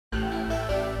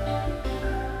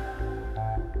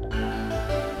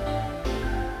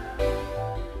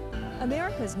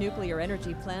America's nuclear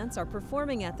energy plants are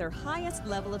performing at their highest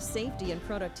level of safety and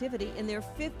productivity in their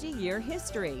 50-year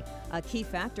history. A key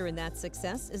factor in that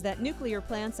success is that nuclear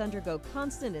plants undergo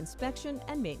constant inspection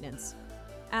and maintenance.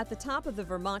 At the top of the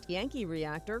Vermont Yankee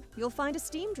reactor, you'll find a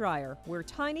steam dryer, where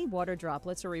tiny water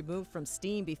droplets are removed from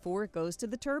steam before it goes to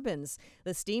the turbines.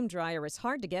 The steam dryer is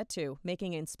hard to get to,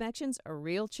 making inspections a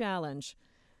real challenge.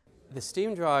 The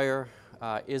steam dryer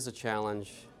is a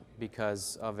challenge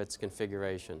because of its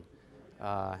configuration.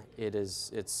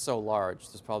 It's so large.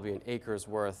 There's probably an acre's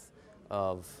worth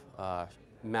of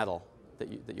metal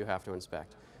that you have to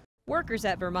inspect. Workers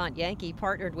at Vermont Yankee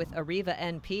partnered with AREVA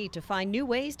NP to find new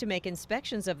ways to make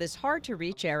inspections of this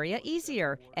hard-to-reach area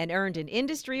easier and earned an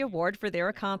industry award for their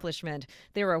accomplishment.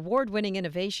 Their award-winning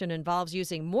innovation involves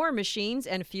using more machines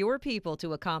and fewer people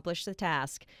to accomplish the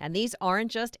task. And these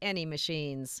aren't just any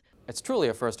machines. It's truly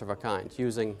a first of a kind,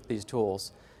 using these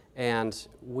tools. And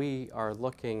we are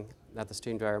looking at the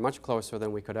steam dryer much closer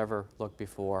than we could ever look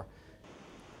before.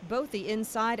 Both the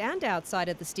inside and outside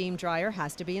of the steam dryer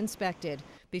has to be inspected.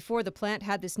 Before the plant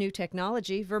had this new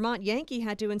technology, Vermont Yankee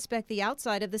had to inspect the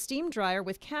outside of the steam dryer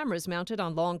with cameras mounted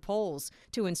on long poles.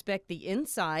 To inspect the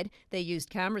inside, they used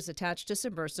cameras attached to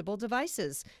submersible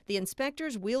devices. The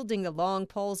inspectors wielding the long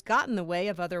poles got in the way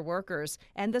of other workers,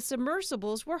 and the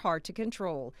submersibles were hard to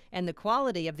control, and the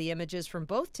quality of the images from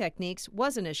both techniques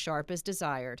wasn't as sharp as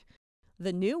desired.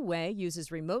 The new way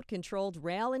uses remote-controlled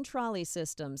rail and trolley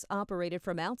systems operated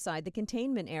from outside the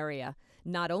containment area.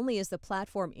 Not only is the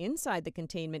platform inside the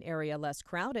containment area less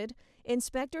crowded,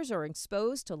 inspectors are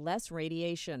exposed to less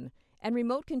radiation. And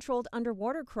remote-controlled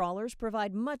underwater crawlers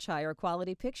provide much higher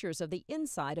quality pictures of the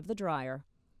inside of the dryer.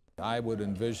 I would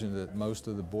envision that most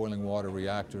of the boiling water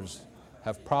reactors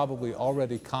have probably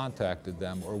already contacted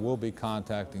them or will be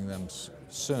contacting them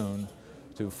soon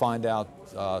to find out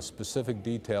specific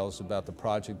details about the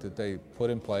project that they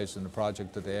put in place and the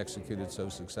project that they executed so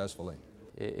successfully.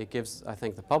 It gives, I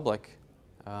think, the public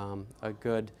a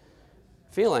good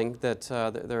feeling that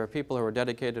there are people who are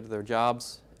dedicated to their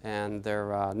jobs, and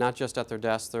they're not just at their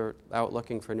desks, they're out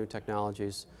looking for new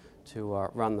technologies to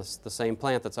run the same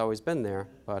plant that's always been there,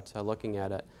 but looking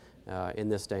at it in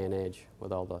this day and age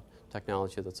with all the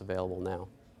technology that's available now.